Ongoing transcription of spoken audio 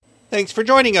Thanks for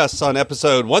joining us on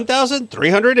episode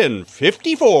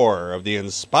 1354 of the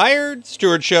Inspired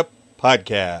Stewardship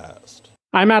Podcast.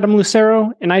 I'm Adam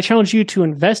Lucero, and I challenge you to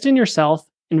invest in yourself,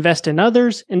 invest in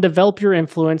others, and develop your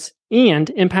influence and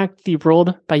impact the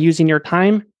world by using your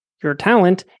time, your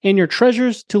talent, and your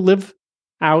treasures to live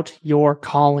out your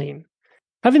calling.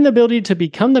 Having the ability to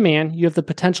become the man you have the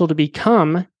potential to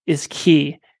become is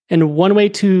key. And one way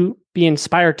to be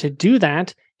inspired to do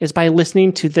that is by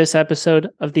listening to this episode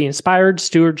of the Inspired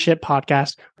Stewardship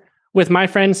Podcast with my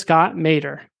friend Scott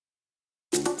Mader.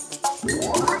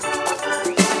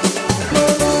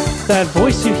 That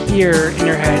voice you hear in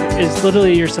your head is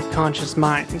literally your subconscious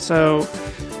mind. So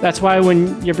that's why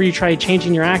whenever you try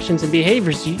changing your actions and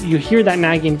behaviors, you hear that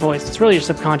nagging voice. It's really your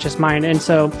subconscious mind. And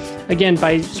so, again,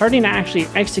 by starting to actually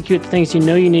execute the things you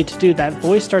know you need to do, that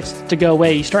voice starts to go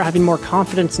away. You start having more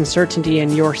confidence and certainty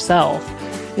in yourself.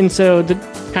 And so the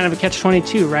kind of a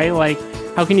catch-22, right? Like,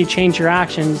 how can you change your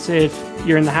actions if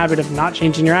you're in the habit of not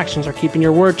changing your actions or keeping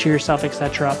your word to yourself,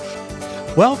 etc.?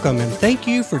 Welcome and thank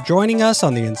you for joining us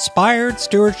on the Inspired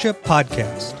Stewardship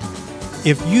Podcast.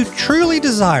 If you truly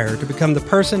desire to become the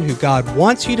person who God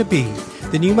wants you to be,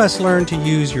 then you must learn to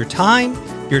use your time,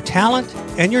 your talent,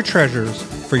 and your treasures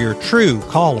for your true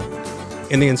calling.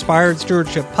 In the Inspired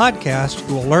Stewardship Podcast,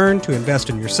 you will learn to invest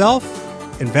in yourself,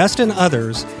 invest in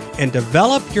others, and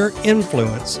develop your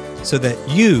influence so that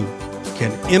you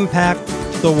can impact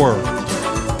the world.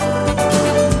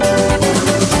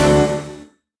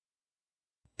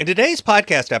 In today's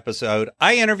podcast episode,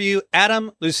 I interview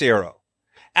Adam Lucero.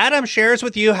 Adam shares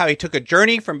with you how he took a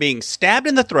journey from being stabbed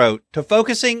in the throat to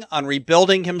focusing on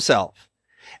rebuilding himself.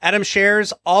 Adam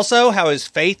shares also how his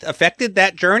faith affected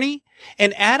that journey,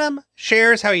 and Adam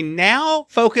shares how he now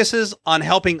focuses on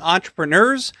helping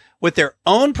entrepreneurs with their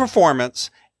own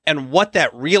performance and what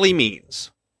that really means.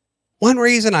 One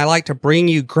reason I like to bring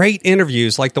you great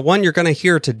interviews like the one you're going to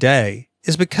hear today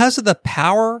is because of the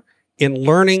power in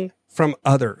learning from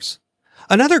others.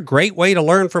 Another great way to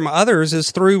learn from others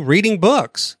is through reading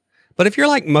books. But if you're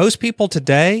like most people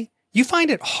today, you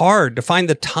find it hard to find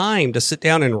the time to sit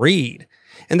down and read.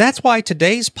 And that's why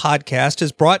today's podcast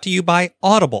is brought to you by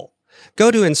Audible. Go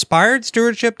to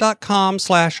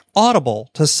inspiredstewardship.com/audible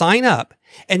to sign up,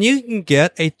 and you can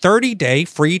get a 30-day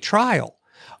free trial.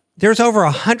 There's over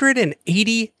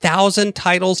 180,000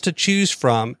 titles to choose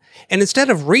from, and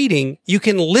instead of reading, you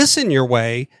can listen your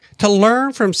way to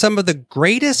learn from some of the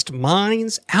greatest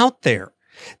minds out there.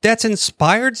 That's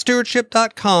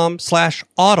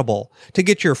inspiredstewardship.com/audible to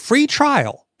get your free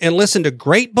trial and listen to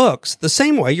great books the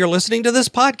same way you're listening to this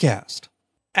podcast.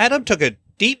 Adam took a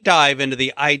deep dive into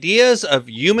the ideas of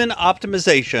human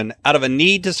optimization out of a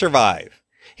need to survive.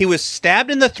 He was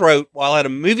stabbed in the throat while at a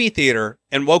movie theater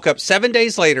and woke up 7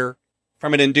 days later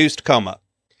from an induced coma.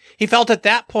 He felt at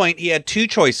that point he had two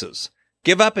choices: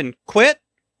 give up and quit,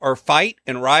 or fight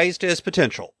and rise to his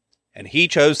potential. And he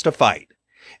chose to fight.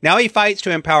 Now he fights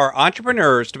to empower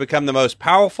entrepreneurs to become the most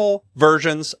powerful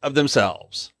versions of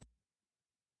themselves.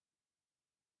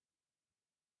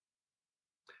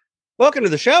 Welcome to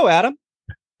the show, Adam.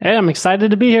 Hey, I'm excited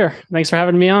to be here. Thanks for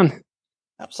having me on.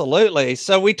 Absolutely.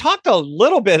 So we talked a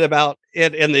little bit about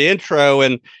it in the intro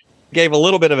and gave a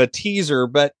little bit of a teaser,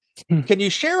 but can you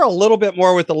share a little bit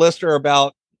more with the listener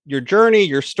about your journey,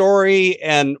 your story,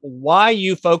 and why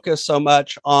you focus so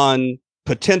much on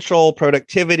potential,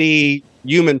 productivity,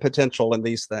 human potential, and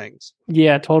these things?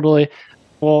 Yeah, totally.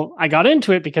 Well, I got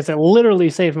into it because it literally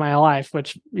saved my life,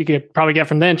 which you could probably get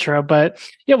from the intro. But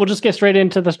yeah, we'll just get straight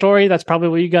into the story. That's probably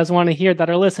what you guys want to hear that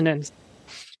are listening.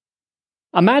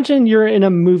 Imagine you're in a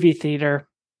movie theater.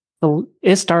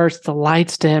 It starts, the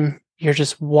lights dim. You're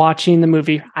just watching the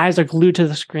movie. Your eyes are glued to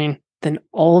the screen. Then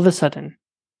all of a sudden,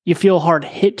 you feel a hard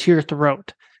hit to your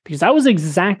throat, because that was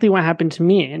exactly what happened to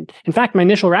me. And in fact, my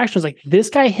initial reaction was like, this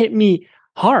guy hit me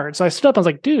hard. So I stood up. I was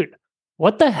like, dude,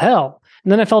 what the hell?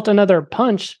 And then I felt another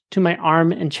punch to my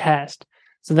arm and chest.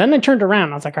 So then I turned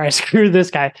around. I was like, all right, screw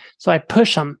this guy. So I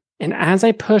push him. And as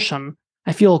I push him,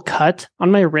 I feel a cut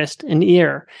on my wrist and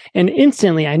ear. And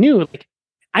instantly I knew, like,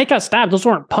 I got stabbed. Those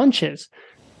weren't punches.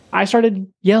 I started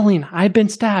yelling, I've been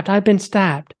stabbed. I've been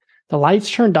stabbed. The lights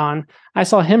turned on. I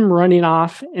saw him running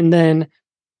off, and then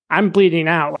I'm bleeding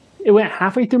out. It went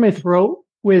halfway through my throat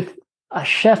with a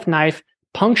chef knife,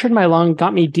 punctured my lung,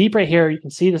 got me deep right here. You can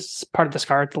see this part of the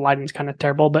scar. The lighting's kind of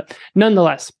terrible, but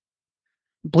nonetheless,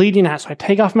 bleeding out. So I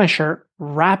take off my shirt,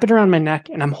 wrap it around my neck,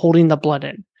 and I'm holding the blood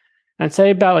in. I'd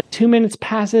say about 2 minutes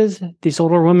passes. These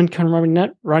older women come running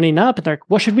up, and they're like,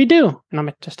 what should we do? And I'm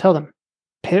like, just tell them,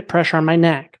 put pressure on my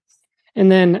neck.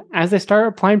 And then as they start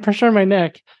applying pressure on my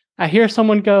neck, I hear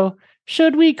someone go,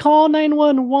 should we call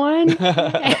 911?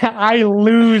 I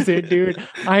lose it, dude.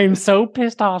 I am so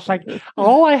pissed off. Like,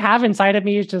 all I have inside of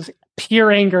me is just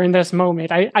pure anger in this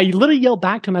moment. I literally yell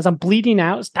back to him as I'm bleeding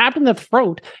out, stabbed in the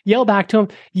throat, yell back to him,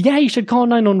 yeah, you should call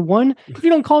 911. If you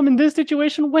don't call him in this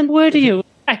situation, when would you?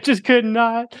 I just could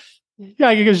not. Yeah,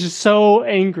 I was just so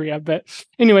angry, I bet.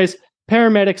 Anyways,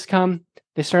 paramedics come.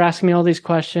 They start asking me all these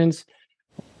questions.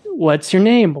 What's your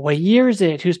name? What year is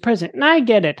it? Who's present? And I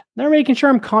get it. They're making sure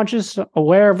I'm conscious,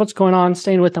 aware of what's going on,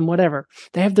 staying with them, whatever.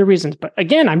 They have their reasons. But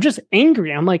again, I'm just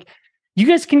angry. I'm like, you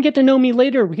guys can get to know me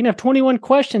later. We can have 21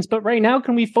 questions. But right now,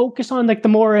 can we focus on like the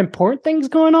more important things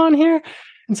going on here?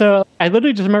 And so I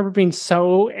literally just remember being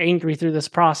so angry through this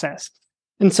process.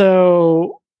 And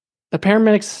so the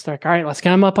paramedics are like, all right, let's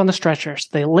get him up on the stretcher. So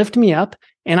they lift me up.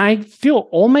 And I feel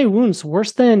all my wounds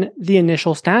worse than the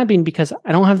initial stabbing because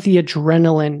I don't have the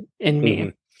adrenaline in me.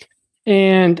 Mm-hmm.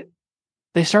 And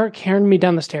they start carrying me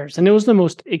down the stairs. And it was the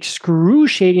most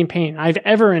excruciating pain I've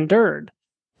ever endured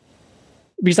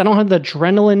because I don't have the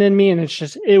adrenaline in me. And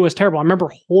it was terrible. I remember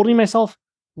holding myself,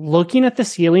 looking at the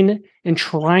ceiling and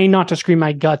trying not to scream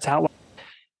my guts out.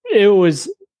 It's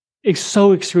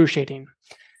so excruciating.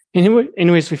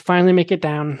 Anyways, we finally make it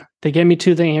down. They get me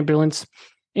to the ambulance.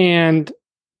 And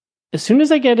as soon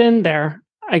as I get in there,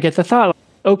 I get the thought,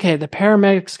 okay, the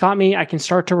paramedics got me. I can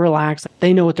start to relax.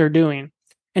 They know what they're doing.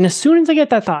 And as soon as I get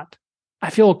that thought, I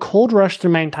feel a cold rush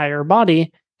through my entire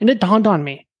body. And it dawned on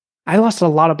me. I lost a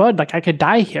lot of blood. Like I could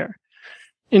die here.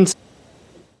 And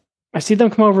I see them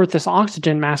come over with this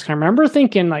oxygen mask. And I remember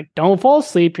thinking, like, don't fall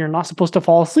asleep. You're not supposed to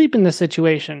fall asleep in this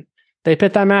situation. They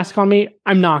put that mask on me.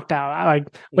 I'm knocked out. I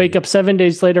wake up 7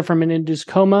 days later from an induced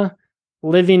coma,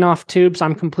 living off tubes.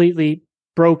 I'm completely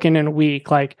broken and weak.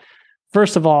 Like,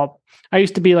 first of all, I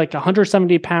used to be like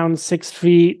 170 pounds, 6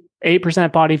 feet,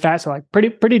 8% body fat. So like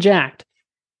pretty jacked.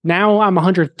 Now I'm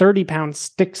 130 pounds,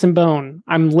 sticks and bone.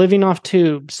 I'm living off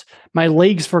tubes. My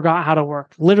legs forgot how to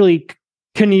work. Literally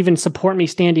couldn't even support me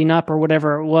standing up or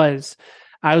whatever it was.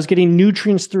 I was getting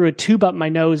nutrients through a tube up my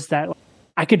nose that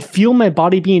I could feel my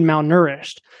body being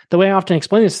malnourished. The way I often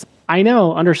explain this, I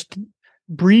know,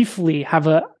 briefly have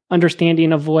a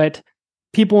understanding of what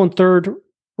people in third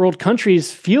world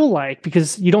countries feel like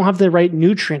because you don't have the right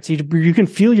nutrients. You can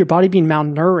feel your body being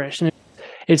malnourished, and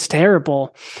it's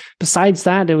terrible. Besides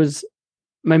that,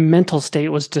 my mental state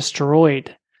was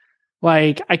destroyed.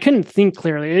 Like, I couldn't think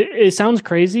clearly. It sounds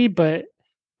crazy, but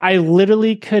I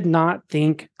literally could not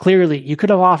think clearly. You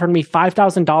could have offered me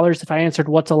 $5,000 if I answered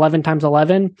what's 11 times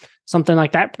 11, something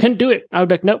like that. Couldn't do it. I would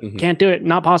be like, nope, Can't do it.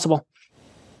 Not possible.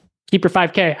 Keep your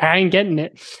 5K. I ain't getting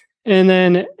it. And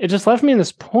then it just left me in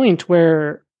this point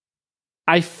where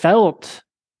I felt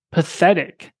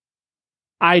pathetic.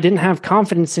 I didn't have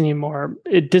confidence anymore.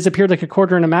 It disappeared like a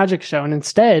quarter in a magic show. And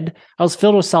instead, I was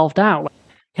filled with self-doubt.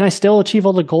 Can I still achieve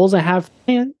all the goals I have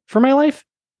for my life?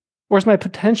 Or is my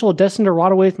potential destined to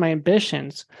rot away with my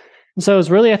ambitions? And so it was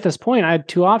really at this point, I had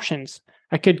two options.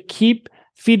 I could keep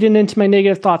feeding into my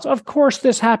negative thoughts. Of course,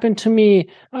 this happened to me.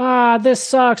 This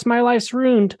sucks. My life's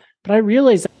ruined. But I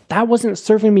realized that wasn't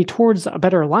serving me towards a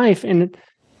better life. And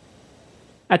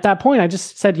at that point, I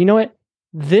just said, you know what?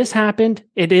 This happened.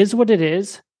 It is what it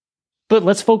is. But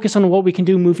let's focus on what we can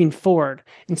do moving forward.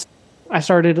 And so I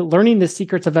started learning the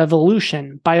secrets of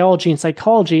evolution, biology, and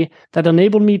psychology that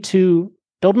enabled me to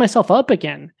build myself up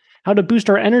again, how to boost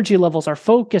our energy levels, our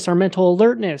focus, our mental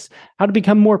alertness, how to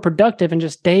become more productive. And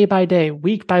just day by day,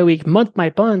 week by week, month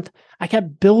by month, I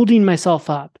kept building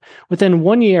myself up. Within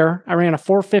 1 year, I ran a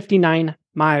 4:59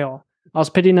 mile. I was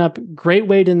picking up great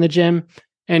weight in the gym.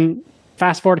 And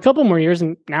fast forward a couple more years,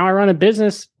 and now I run a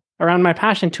business around my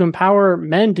passion to empower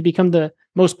men to become the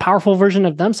most powerful version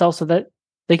of themselves so that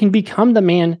they can become the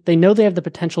man they know they have the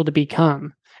potential to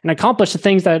become and accomplish the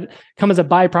things that come as a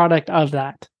byproduct of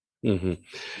that. Mm-hmm.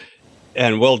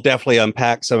 And we'll definitely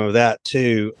unpack some of that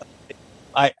too.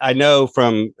 I know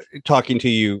from talking to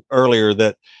you earlier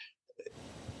that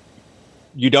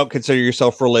you don't consider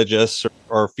yourself religious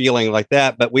or feeling like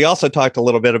that, but we also talked a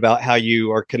little bit about how you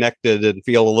are connected and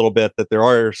feel a little bit that there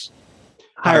are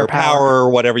higher power or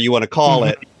whatever you want to call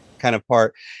it kind of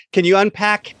part. Can you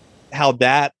unpack how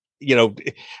that,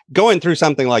 going through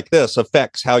something like this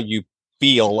affects how you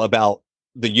feel about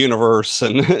the universe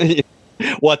and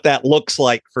what that looks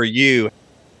like for you?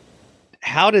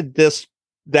 How did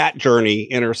that journey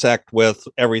intersect with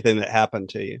everything that happened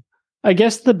to you? I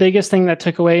guess the biggest thing that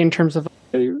took away in terms of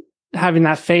having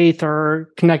that faith or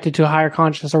connected to a higher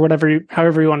consciousness or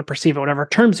however you want to perceive it, whatever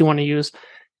terms you want to use,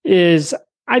 is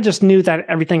I just knew that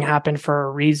everything happened for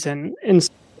a reason. And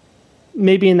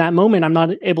maybe in that moment, I'm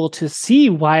not able to see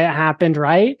why it happened,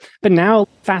 right? But now,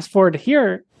 fast forward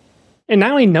here, And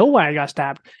now I know why I got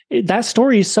stabbed. That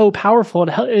story is so powerful.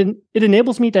 It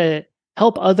enables me to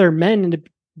help other men and to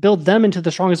build them into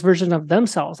the strongest version of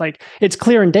themselves. Like, it's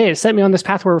clear and day. It set me on this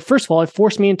path where, first of all, it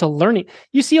forced me into learning.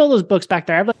 You see all those books back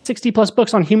there. I have like 60 plus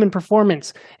books on human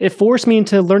performance. It forced me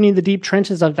into learning the deep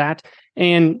trenches of that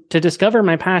and to discover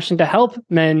my passion to help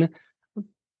men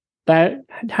that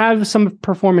have some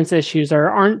performance issues or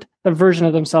aren't the version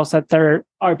of themselves that they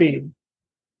are being.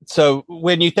 So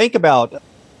when you think about,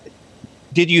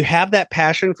 did you have that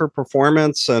passion for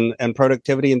performance and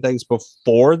productivity and things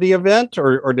before the event,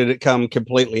 or did it come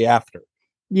completely after?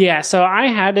 Yeah, so I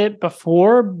had it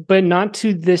before, but not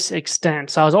to this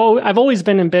extent. So I've always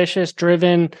been ambitious,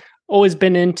 driven, always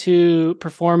been into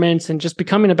performance and just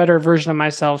becoming a better version of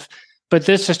myself. But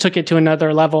this just took it to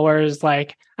another level, whereas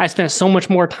like I spent so much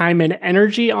more time and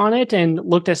energy on it and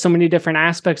looked at so many different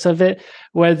aspects of it,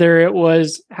 whether it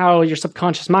was how your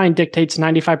subconscious mind dictates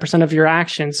 95% of your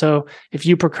actions. So if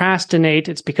you procrastinate,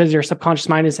 it's because your subconscious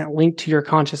mind isn't linked to your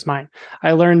conscious mind.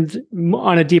 I learned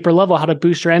on a deeper level how to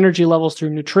boost your energy levels through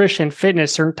nutrition,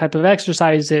 fitness, certain type of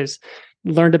exercises,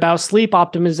 learned about sleep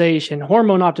optimization,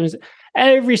 hormone optimization,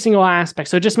 every single aspect.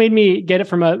 So it just made me get it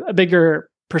from a bigger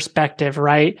perspective,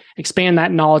 right? Expand that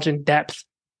knowledge and depth.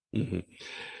 Mm-hmm.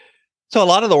 So a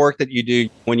lot of the work that you do,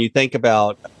 when you think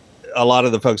about a lot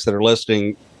of the folks that are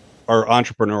listening are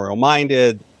entrepreneurial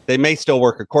minded, they may still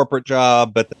work a corporate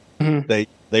job, but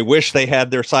they wish they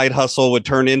had their side hustle would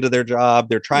turn into their job.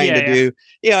 They're trying to do.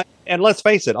 Yeah. And let's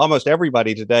face it, almost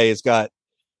everybody today has got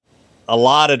a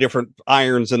lot of different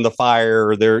irons in the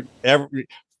fire.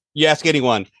 You ask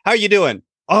anyone, how are you doing?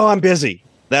 Oh, I'm busy.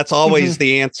 That's always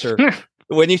the answer.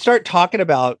 When you start talking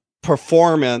about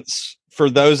performance for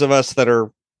those of us that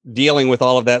are dealing with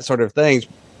all of that sort of things,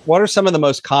 what are some of the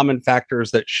most common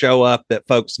factors that show up that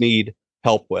folks need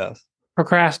help with?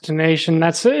 Procrastination.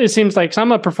 It seems like, so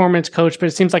I'm a performance coach, but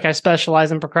it seems like I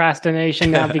specialize in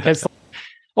procrastination now because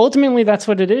ultimately that's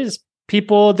what it is.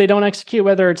 People, they don't execute,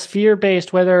 whether it's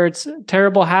fear-based, whether it's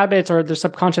terrible habits or their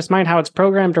subconscious mind, how it's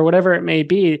programmed or whatever it may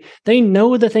be. They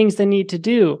know the things they need to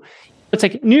do. It's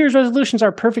like New Year's resolutions are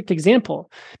a perfect example.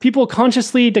 People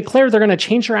consciously declare they're going to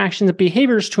change their actions and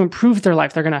behaviors to improve their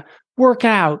life. They're going to work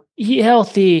out, eat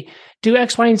healthy, do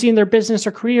X, Y, and Z in their business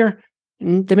or career.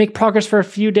 And they make progress for a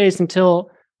few days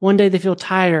until one day they feel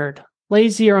tired,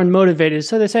 lazy, or unmotivated.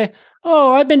 So they say,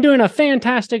 oh, I've been doing a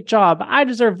fantastic job. I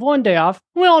deserve one day off.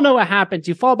 We all know what happens.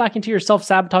 You fall back into your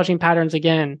self-sabotaging patterns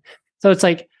again. So it's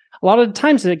like, a lot of the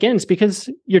times, again, it's because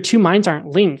your two minds aren't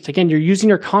linked. Again, you're using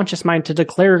your conscious mind to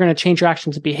declare you're going to change your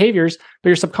actions and behaviors, but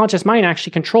your subconscious mind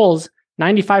actually controls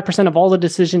 95% of all the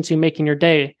decisions you make in your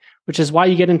day, which is why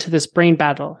you get into this brain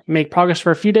battle. You make progress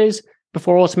for a few days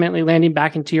before ultimately landing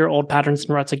back into your old patterns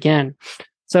and ruts again.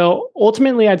 So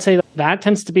ultimately, I'd say that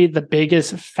tends to be the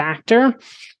biggest factor,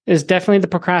 is definitely the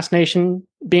procrastination,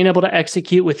 being able to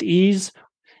execute with ease.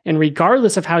 And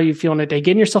regardless of how you feel in a day,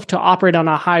 getting yourself to operate on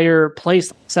a higher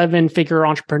place, 7-figure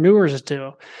entrepreneurs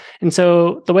do. And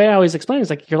so the way I always explain is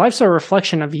like, your life's a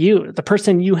reflection of you, the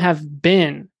person you have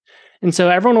been. And so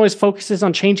everyone always focuses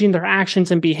on changing their actions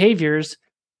and behaviors,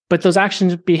 but those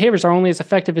actions and behaviors are only as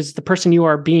effective as the person you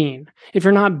are being. If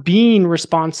you're not being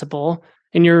responsible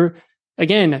and you're,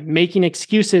 again, making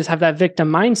excuses, have that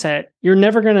victim mindset, you're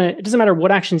never going to, it doesn't matter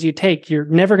what actions you take, you're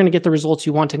never going to get the results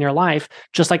you want in your life.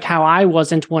 Just like how I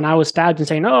wasn't when I was stabbed and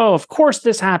saying, oh, of course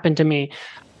this happened to me.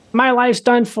 My life's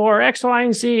done for X, Y,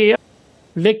 and Z.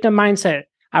 Victim mindset.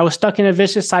 I was stuck in a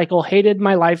vicious cycle, hated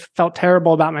my life, felt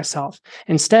terrible about myself.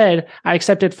 Instead, I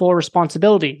accepted full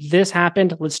responsibility. This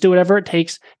happened. Let's do whatever it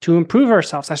takes to improve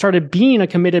ourselves. I started being a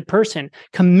committed person,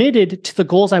 committed to the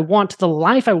goals I want, to the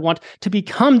life I want, to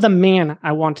become the man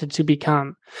I wanted to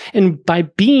become. And by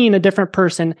being a different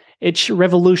person, it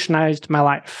revolutionized my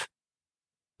life.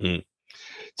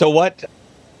 So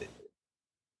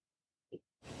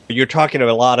you're talking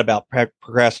a lot about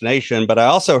procrastination, but I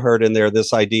also heard in there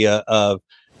this idea of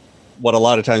what a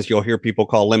lot of times you'll hear people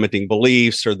call limiting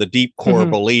beliefs, or the deep core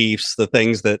beliefs, the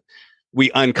things that we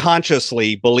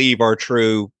unconsciously believe are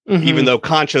true, even though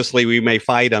consciously we may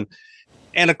fight them.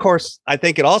 And of course, I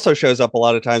think it also shows up a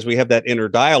lot of times we have that inner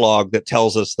dialogue that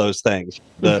tells us those things.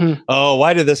 Oh,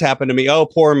 why did this happen to me? Oh,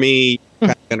 poor me,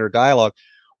 kind of inner dialogue.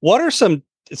 What are some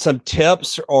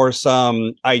tips or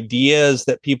some ideas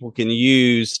that people can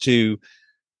use to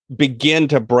begin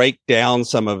to break down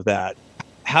some of that?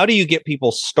 How do you get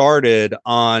people started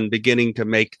on beginning to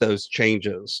make those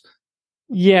changes?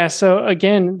 Yeah. So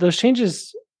again, those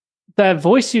changes, that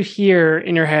voice you hear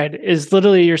in your head is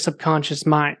literally your subconscious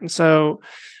mind. So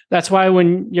That's why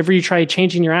whenever you try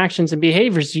changing your actions and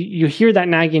behaviors, you hear that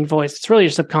nagging voice. It's really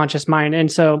your subconscious mind.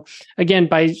 And so again,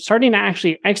 by starting to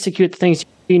actually execute the things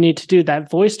you need to do,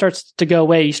 that voice starts to go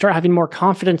away. You start having more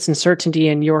confidence and certainty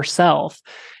in yourself.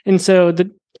 And so the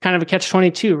kind of a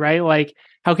catch-22, right? Like,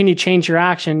 how can you change your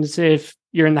actions if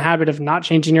you're in the habit of not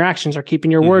changing your actions or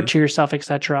keeping your word to yourself,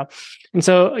 etc.? And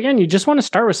so again, you just want to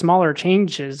start with smaller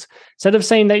changes. Instead of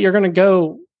saying that you're going to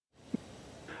go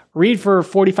read for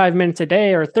 45 minutes a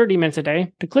day or 30 minutes a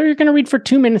day, declare you're going to read for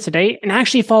 2 minutes a day and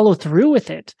actually follow through with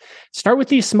it. Start with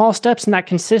these small steps and that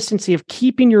consistency of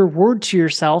keeping your word to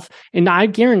yourself. And I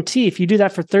guarantee if you do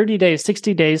that for 30 days,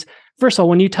 60 days, first of all,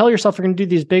 when you tell yourself you're going to do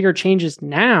these bigger changes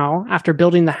now, after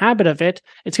building the habit of it,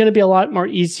 it's going to be a lot more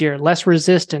easier, less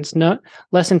resistance,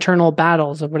 less internal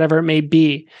battles of whatever it may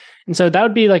be. And so that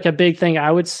would be like a big thing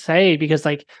I would say, because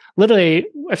like literally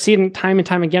I've seen it time and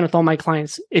time again with all my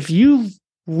clients. If you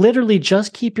literally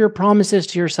just keep your promises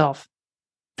to yourself,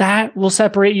 that will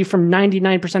separate you from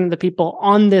 99% of the people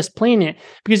on this planet,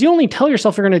 because you only tell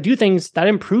yourself you're going to do things that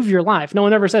improve your life. No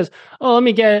one ever says, oh,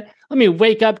 let me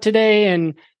wake up today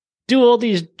and do all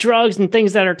these drugs and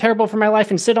things that are terrible for my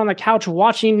life and sit on the couch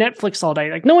watching Netflix all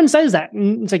day. Like, no one says that.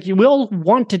 And it's like, you will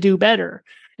want to do better.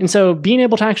 And so being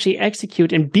able to actually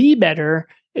execute and be better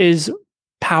is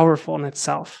powerful in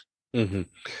itself. Mm-hmm.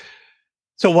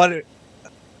 So what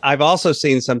I've also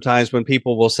seen sometimes when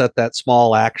people will set that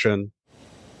small action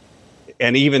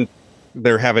and even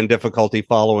they're having difficulty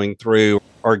following through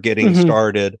or getting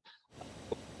started.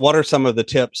 What are some of the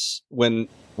tips when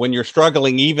you're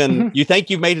struggling, even you think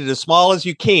you've made it as small as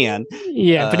you can?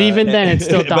 Yeah, but even then it's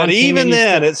still daunting. But even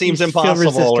then it seems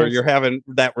impossible, or you're having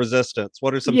that resistance.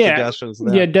 What are some suggestions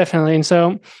there? Yeah, definitely. And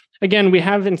so again, we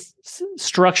have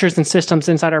structures and systems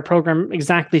inside our program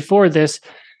exactly for this.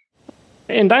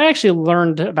 And I actually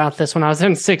learned about this when I was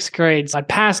in 6th grade. So I'd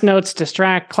pass notes,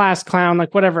 distract, class clown,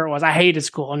 like whatever it was. I hated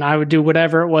school and I would do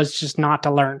whatever it was just not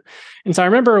to learn. And so I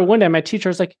remember one day my teacher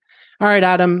was like, all right,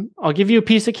 Adam, I'll give you a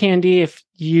piece of candy if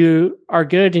you are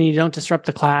good and you don't disrupt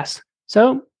the class.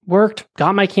 So worked,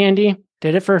 got my candy,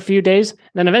 did it for a few days.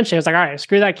 Then eventually I was like, all right,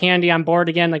 screw that candy. I'm bored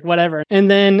again, like whatever.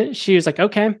 And then she was like,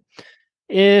 okay,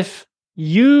 if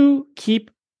you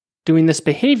keep doing this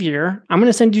behavior, I'm going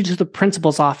to send you to the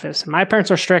principal's office. My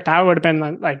parents are strict. I would have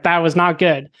been like, that was not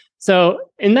good. So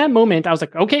in that moment, I was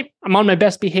like, okay, I'm on my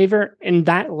best behavior. And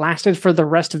that lasted for the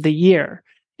rest of the year.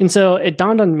 And so it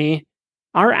dawned on me,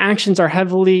 our actions are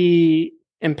heavily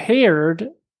impaired,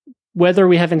 whether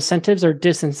we have incentives or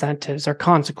disincentives or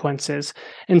consequences.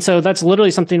 And so that's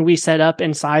literally something we set up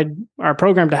inside our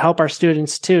program to help our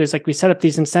students too, is like we set up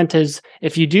these incentives.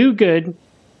 If you do good,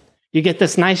 you get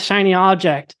this nice shiny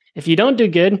object. If you don't do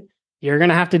good, you're going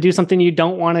to have to do something you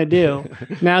don't want to do.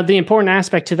 Now, the important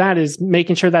aspect to that is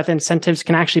making sure that the incentives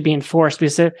can actually be enforced,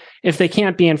 because if they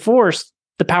can't be enforced,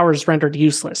 the power is rendered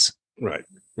useless. Right.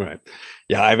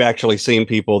 Yeah, I've actually seen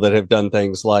people that have done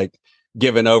things like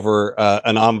given over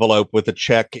an envelope with a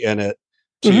check in it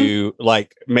to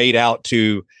like made out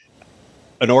to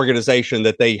an organization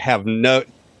that they have no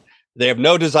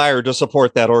desire to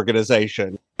support that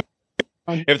organization.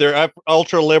 If they're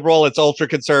ultra liberal, it's ultra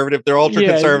conservative. If they're ultra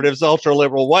conservative, it's ultra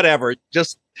liberal, whatever.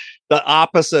 Just the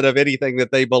opposite of anything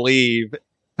that they believe,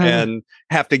 and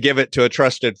have to give it to a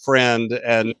trusted friend.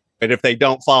 And if they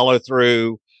don't follow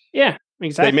through,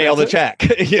 exactly, they mail the check.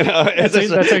 That's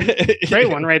a great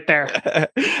one right there.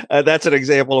 That's an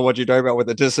example of what you're talking about with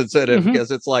the disincentive,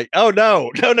 because it's like, oh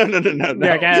no. Yeah, I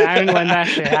didn't want that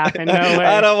to happen. No way.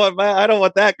 I don't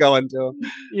want that going to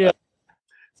them. Yeah.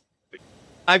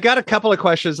 I've got a couple of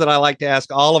questions that I like to ask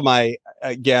all of my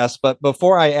guests, but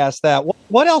before I ask that,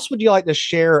 what else would you like to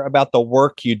share about the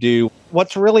work you do?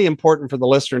 What's really important for the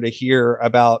listener to hear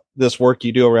about this work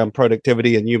you do around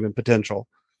productivity and human potential?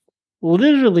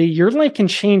 Literally, your life can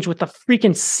change with a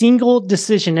freaking single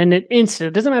decision in an instant.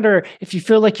 It doesn't matter if you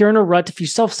feel like you're in a rut, if you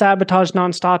self-sabotage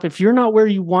nonstop, if you're not where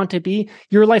you want to be,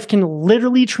 your life can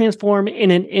literally transform in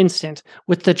an instant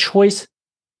with the choice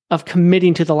of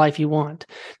committing to the life you want.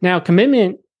 Now,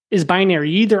 commitment is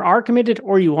binary. You either are committed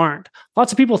or you aren't.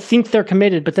 Lots of people think they're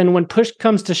committed, but then when push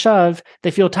comes to shove,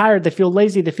 they feel tired, they feel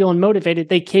lazy, they feel unmotivated,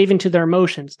 they cave into their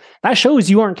emotions. That shows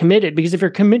you aren't committed, because if you're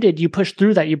committed, you push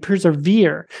through that, you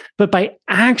persevere. But by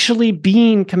actually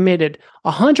being committed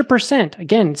 100%,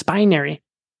 again, it's binary,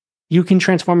 you can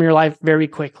transform your life very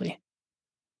quickly.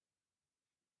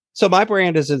 So my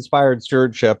brand is Inspired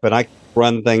Stewardship, and I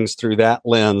run things through that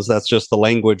lens. That's just the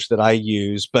language that I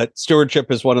use. But stewardship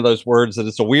is one of those words that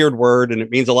it's a weird word, and it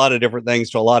means a lot of different things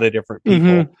to a lot of different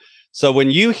people. So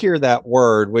when you hear that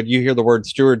word, when you hear the word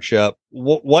stewardship,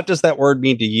 what does that word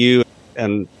mean to you,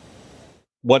 and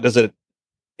what does it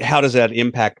how does that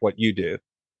impact what you do?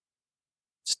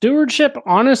 Stewardship,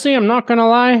 honestly, I'm not going to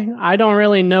lie. I don't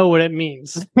really know what it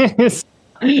means.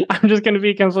 I'm just going to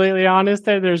be completely honest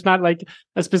there. There's not like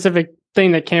a specific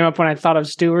thing that came up when I thought of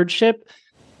stewardship.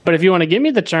 But if you want to give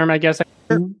me the term, I guess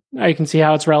I can see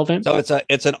how it's relevant. So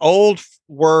it's an old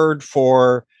word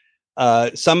for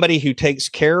somebody who takes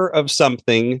care of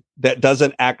something that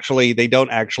they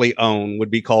don't actually own would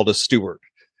be called a steward.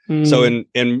 So in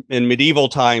medieval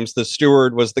times, the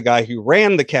steward was the guy who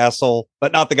ran the castle,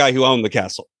 but not the guy who owned the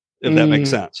castle, if that makes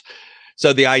sense.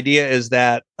 So the idea is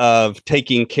that of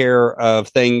taking care of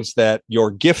things that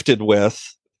you're gifted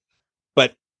with,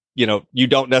 but you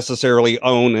don't necessarily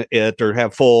own it or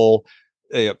have full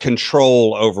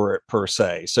control over it per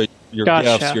se. So your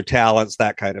gifts, your talents,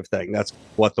 that kind of thing. That's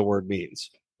what the word means.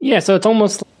 Yeah. So it's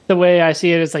almost the way I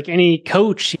see it is like any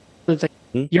coach. It's like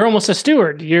you're almost a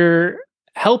steward. You're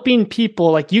helping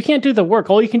people. Like you can't do the work.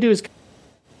 All you can do is,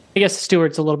 I guess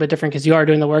steward's a little bit different because you are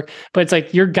doing the work, but it's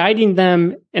like you're guiding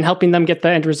them and helping them get the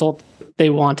end result they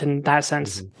want in that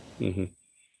sense.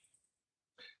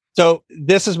 So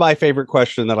this is my favorite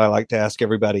question that I like to ask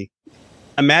everybody.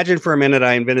 Imagine for a minute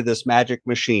I invented this magic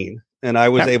machine and I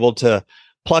was able to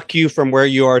pluck you from where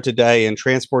you are today and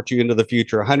transport you into the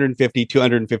future 150,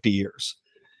 250 years.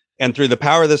 And through the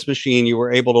power of this machine, you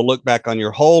were able to look back on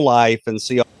your whole life and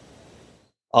see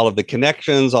all of the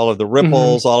connections, all of the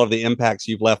ripples, all of the impacts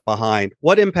you've left behind.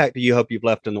 What impact do you hope you've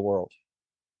left in the world?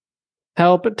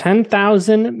 Help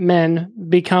 10,000 men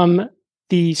become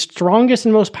the strongest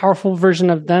and most powerful version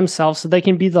of themselves so they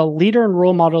can be the leader and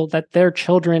role model that their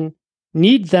children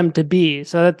need them to be,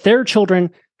 so that their children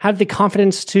have the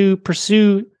confidence to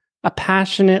pursue a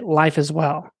passionate life as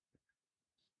well.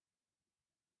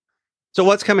 So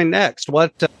what's coming next?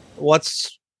 What's on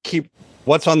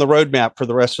the roadmap for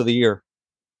the rest of the year?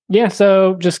 Yeah,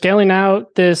 so just scaling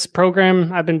out this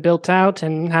program I've been built out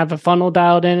and have a funnel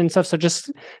dialed in and stuff. So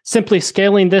just simply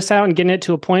scaling this out and getting it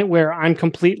to a point where I'm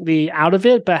completely out of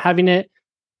it, but having it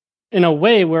in a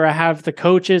way where I have the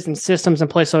coaches and systems in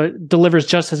place so it delivers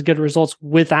just as good results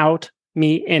without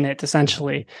me in it,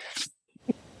 essentially.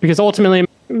 Because ultimately,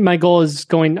 my goal is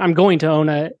I'm going to own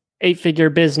a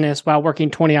 8-figure business while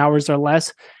working 20 hours or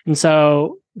less. And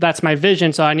so that's my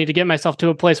vision. So I need to get myself to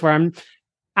a place where I'm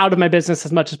out of my business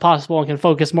as much as possible and can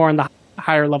focus more on the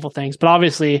higher level things. But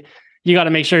obviously, you got to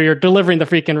make sure you're delivering the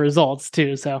freaking results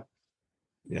too. So,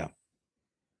 yeah.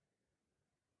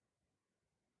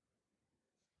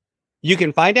 You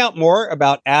can find out more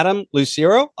about Adam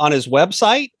Lucero on his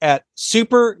website at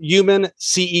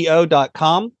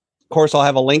superhumanceo.com. Of course, I'll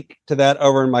have a link to that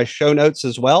over in my show notes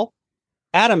as well.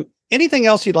 Adam, anything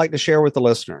else you'd like to share with the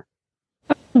listener?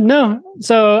 No.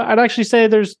 So I'd actually say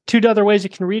there's 2 other ways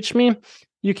you can reach me.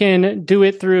 You can do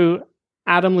it through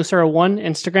Adam Lucero 1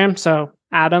 Instagram. So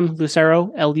Adam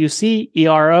Lucero,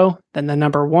 Lucero, then the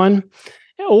number 1.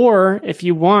 Or if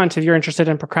you're interested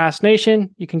in procrastination,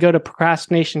 you can go to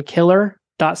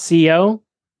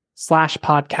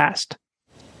procrastinationkiller.co/podcast.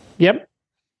 Yep.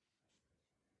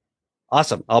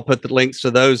 Awesome. I'll put the links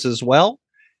to those as well.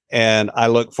 And I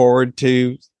look forward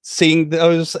to seeing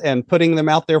those and putting them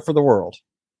out there for the world.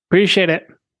 Appreciate it.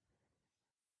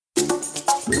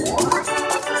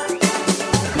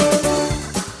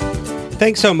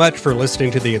 Thanks so much for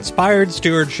listening to the Inspired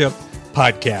Stewardship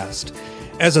Podcast.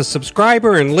 As a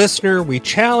subscriber and listener, we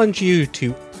challenge you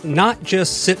to not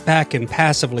just sit back and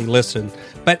passively listen,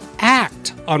 but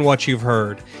act on what you've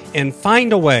heard and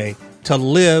find a way to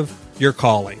live your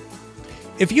calling.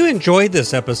 If you enjoyed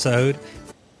this episode,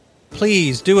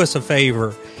 please do us a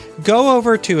favor. Go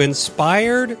over to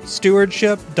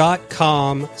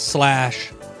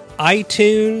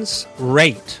inspiredstewardship.com/iTunes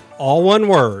rate, all one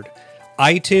word,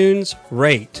 iTunes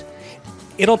rate.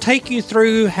 It'll take you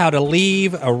through how to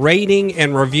leave a rating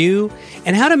and review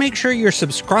and how to make sure you're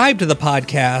subscribed to the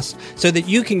podcast so that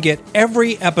you can get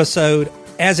every episode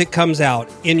as it comes out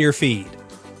in your feed.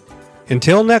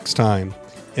 Until next time,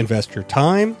 invest your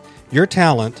time, your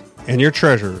talent, and your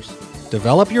treasures.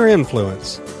 Develop your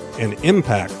influence and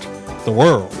impact the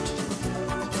world.